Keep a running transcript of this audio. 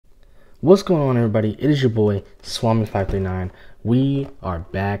What's going on, everybody? It is your boy Swami539. We are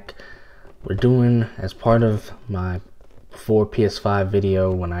back. We're doing, as part of my before PS5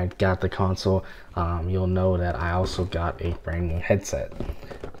 video when I got the console, you'll know that I also got a brand new headset.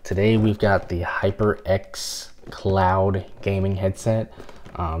 Today we've got the HyperX cloud gaming headset.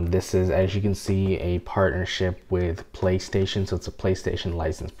 This is, as you can see, a partnership with PlayStation, so it's a PlayStation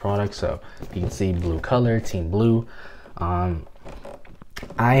licensed product. So you can see blue color, Team Blue.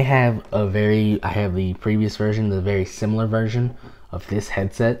 I have the previous version, the very similar version of this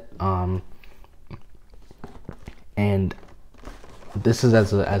headset, and this is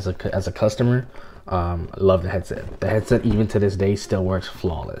as a customer. I love the headset. The headset, even to this day, still works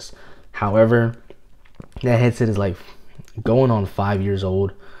flawless. However, that headset is like going on 5 years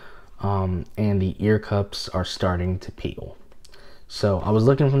old, and the ear cups are starting to peel. So I was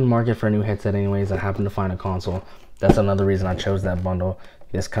looking from the market for a new headset anyways. I happened to find a console. That's another reason I chose that bundle.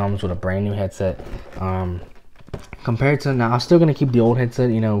 This comes with a brand new headset. Compared to now, I'm still gonna keep the old headset,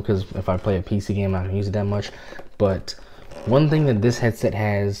 you know, because if I play a PC game, I don't use it that much. But one thing that this headset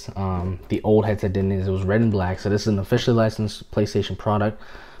has, the old headset didn't, is it was red and black. So this is an officially licensed PlayStation product.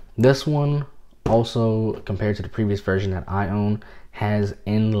 This one also, compared to the previous version that I own, has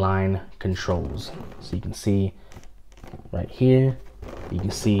inline controls. So you can see right here, you can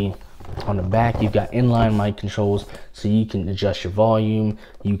see on the back, you've got inline mic controls, so you can adjust your volume,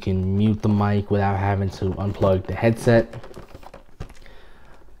 you can mute the mic without having to unplug the headset,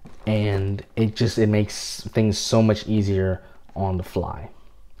 and it makes things so much easier on the fly.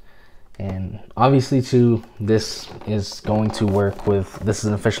 And obviously too, this is going to work with, this is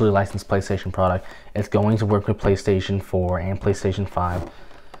an officially licensed PlayStation product. It's going to work with PlayStation 4 and PlayStation 5.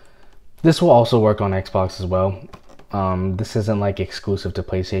 This will also work on Xbox as well. This isn't like exclusive to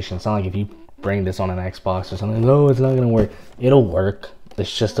PlayStation. It's not like if you bring this on an Xbox or something, no, it's not gonna work. It'll work.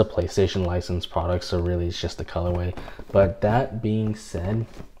 It's just a PlayStation licensed product, so really it's just a colorway. But that being said,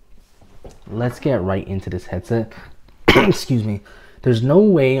 let's get right into this headset. Excuse me. There's no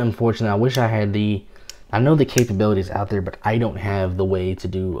way, unfortunately, I wish I had I know the capabilities out there, but I don't have the way to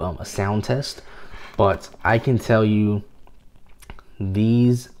do a sound test. But I can tell you,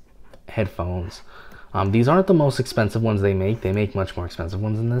 these headphones, these aren't the most expensive ones they make. They make much more expensive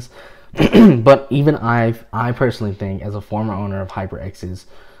ones than this. But even I personally think, as a former owner of HyperX's,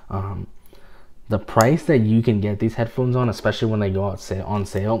 the price that you can get these headphones on, especially when they go out on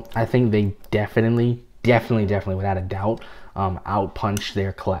sale, I think they definitely, without a doubt, outpunch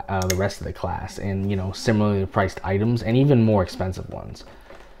the rest of the class, and, you know, similarly priced items, and even more expensive ones.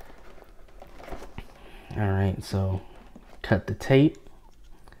 All right, so cut the tape.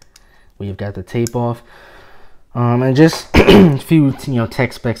 We've got the tape off, and just a few, you know,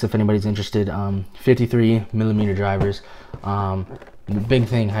 tech specs if anybody's interested. 53mm drivers. Big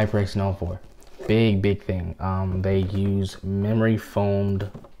thing HyperX is known for. Big thing. They use memory foamed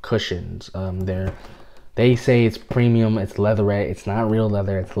cushions. They say it's premium, it's leatherette. It's not real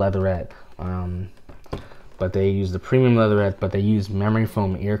leather, it's leatherette. But they use the premium leatherette, but they use memory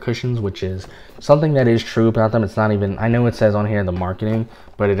foam ear cushions, which is something that is true about them. It's not even, I know it says on here the marketing,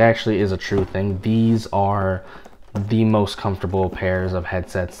 but it actually is a true thing. These are the most comfortable pairs of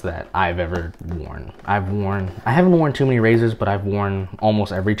headsets that I've ever worn. I haven't worn too many Razors, but I've worn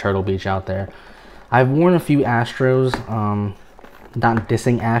almost every Turtle Beach out there. I've worn a few Astros, not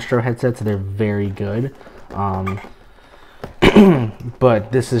dissing Astro headsets, they're very good.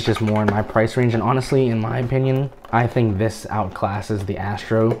 But this is just more in my price range, and honestly, in my opinion, I think this outclasses the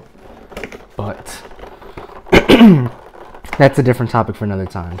Astro, but that's a different topic for another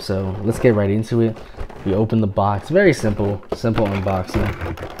time. So let's get right into it. We open the box. Very simple unboxing.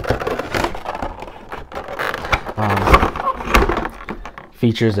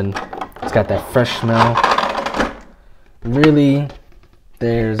 Features, and it's got that fresh smell. Really,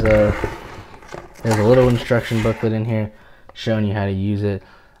 there's a little instruction booklet in here showing you how to use it.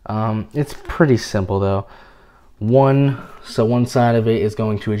 It's pretty simple though. One side of it is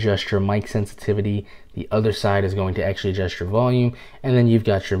going to adjust your mic sensitivity, the other side is going to actually adjust your volume, and then you've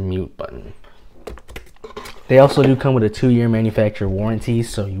got your mute button. They also do come with a 2-year manufacturer warranty,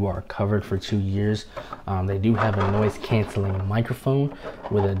 so you are covered for 2 years. They do have a noise canceling microphone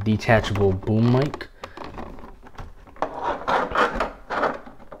with a detachable boom mic.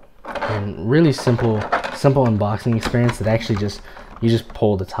 And really simple unboxing experience that actually you just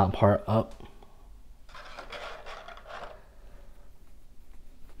pull the top part up.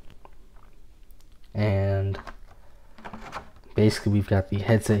 And basically we've got the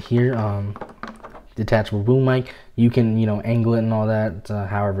headset here, detachable boom mic. You can, you know, angle it and all that,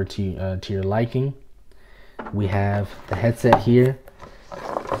 however to your liking. We have the headset here.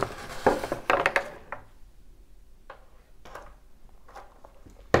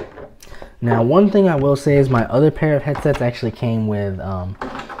 Now, one thing I will say is my other pair of headsets actually came with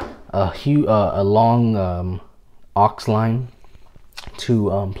a long aux line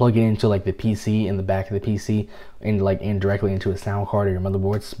to plug it into like the PC in the back of the PC and like in directly into a sound card or your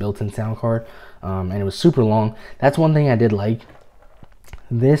motherboard's built-in sound card, and it was super long. That's one thing I did like.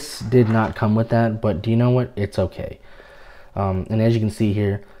 This did not come with that, but do you know what? It's okay. And as you can see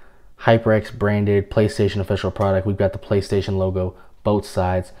here, HyperX branded PlayStation official product. We've got the PlayStation logo both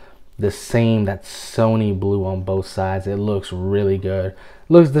sides. The same that Sony blue on both sides. It looks really good.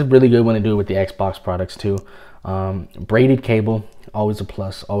 Looks really good when they do it with the Xbox products too. Braided cable, always a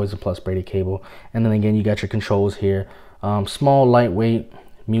plus braided cable. And then again, you got your controls here. Small, lightweight,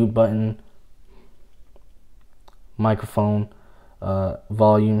 mute button, microphone,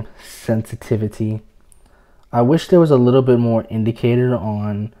 volume, sensitivity. I wish there was a little bit more indicator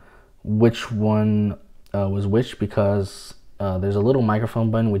on which one was which, because there's a little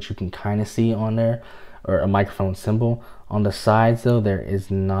microphone button which you can kind of see on there, or a microphone symbol. On the sides though, there is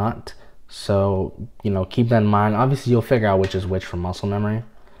not. So, you know, keep that in mind. Obviously, you'll figure out which is which from muscle memory.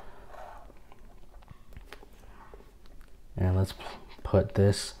 And let's put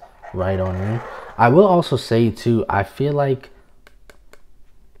this right on in. I will also say too, I feel like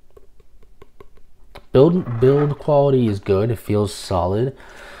build quality is good. It feels solid.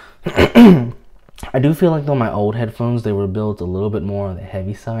 I do feel like though my old headphones, they were built a little bit more on the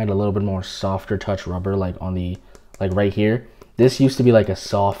heavy side, a little bit more softer touch rubber, like on the, like right here. This used to be like a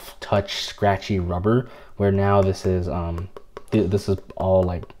soft touch scratchy rubber, where now this is all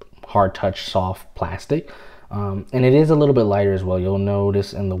like hard touch soft plastic. And it is a little bit lighter as well. You'll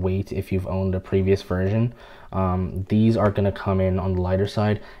notice in the weight if you've owned a previous version. These are going to come in on the lighter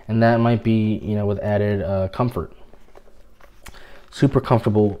side, and that might be, you know, with added comfort. Super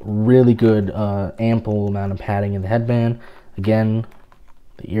comfortable, really good, ample amount of padding in the headband. Again,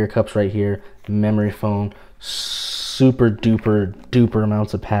 the ear cups right here, memory foam, super duper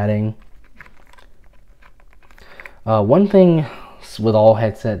amounts of padding. One thing with all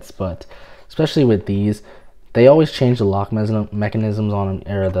headsets, but especially with these, they always change the lock mechanisms on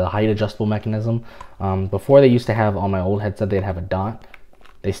them, or the height adjustable mechanism. Before, they used to have, on my old headset, they'd have a dot.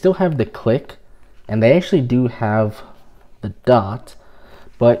 They still have the click, and they actually do have the dot,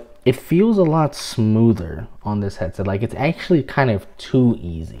 but it feels a lot smoother on this headset. Like, it's actually kind of too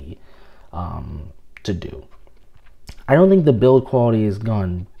easy to do. I don't think the build quality has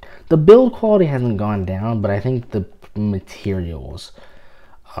gone, the build quality hasn't gone down, but I think the materials,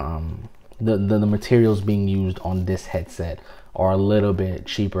 the materials being used on this headset are a little bit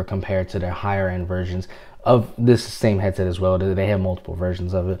cheaper compared to their higher end versions of this same headset as well. They have multiple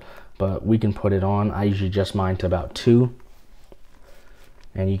versions of it, but we can put it on. I usually adjust mine to about 2.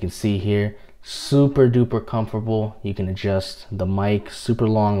 And you can see here, super duper comfortable. You can adjust the mic, super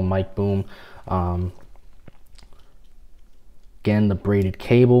long mic boom. Again, the braided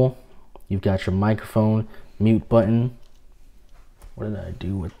cable. You've got your microphone, mute button. What did I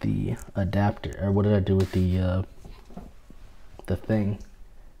do with the adapter, or what did I do with the thing?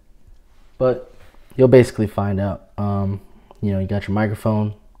 But you'll basically find out. You know, you got your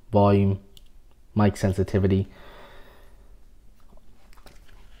microphone, volume, mic sensitivity.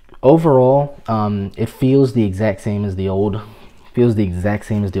 Overall, it feels the exact same as the old.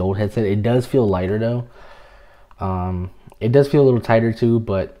 Headset. It does feel lighter though. It does feel a little tighter too,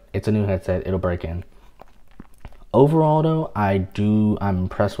 but it's a new headset. It'll break in. Overall though, I'm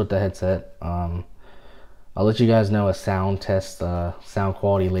impressed with the headset. I'll let you guys know a sound test, sound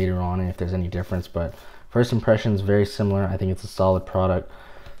quality later on, and if there's any difference. But first impressions, very similar. I think it's a solid product.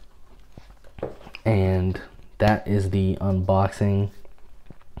 And that is the unboxing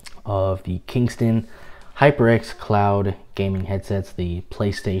of the Kingston HyperX Cloud gaming headsets, the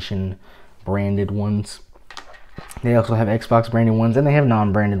PlayStation branded ones. They also have Xbox branded ones, and they have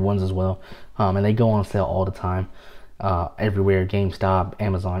non-branded ones as well. And they go on sale all the time, everywhere, GameStop,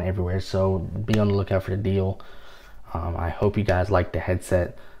 Amazon, everywhere. So be on the lookout for the deal. I hope you guys like the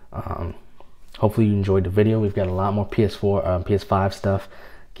headset. Hopefully you enjoyed the video. We've got a lot more PS4, PS5 stuff.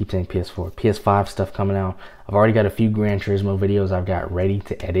 Keep saying PS4, PS5 stuff coming out. I've already got a few Gran Turismo videos I've got ready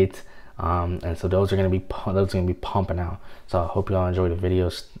to edit, and so those are gonna be pumping out. So I hope y'all enjoy the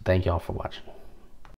videos. Thank y'all for watching.